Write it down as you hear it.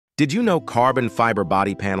Did you know carbon fiber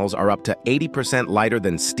body panels are up to 80% lighter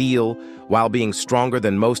than steel while being stronger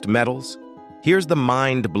than most metals? Here's the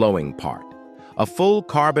mind-blowing part. A full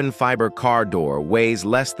carbon fiber car door weighs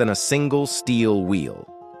less than a single steel wheel.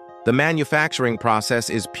 The manufacturing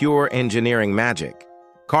process is pure engineering magic.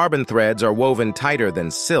 Carbon threads are woven tighter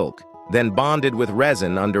than silk, then bonded with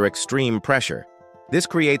resin under extreme pressure. This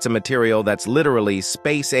creates a material that's literally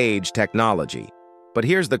space-age technology. But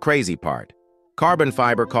here's the crazy part. Carbon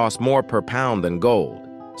fiber costs more per pound than gold.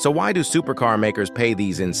 So why do supercar makers pay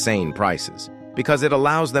these insane prices? Because it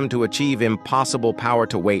allows them to achieve impossible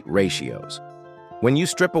power-to-weight ratios. When you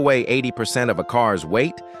strip away 80% of a car's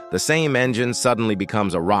weight, the same engine suddenly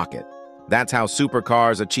becomes a rocket. That's how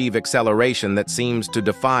supercars achieve acceleration that seems to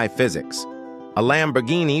defy physics. A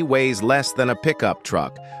Lamborghini weighs less than a pickup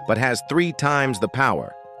truck, but has 3 times the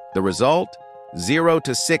power. The result? 0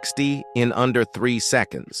 to 60 in under 3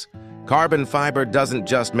 seconds. Carbon fiber doesn't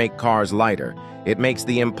just make cars lighter, it makes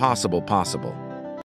the impossible possible.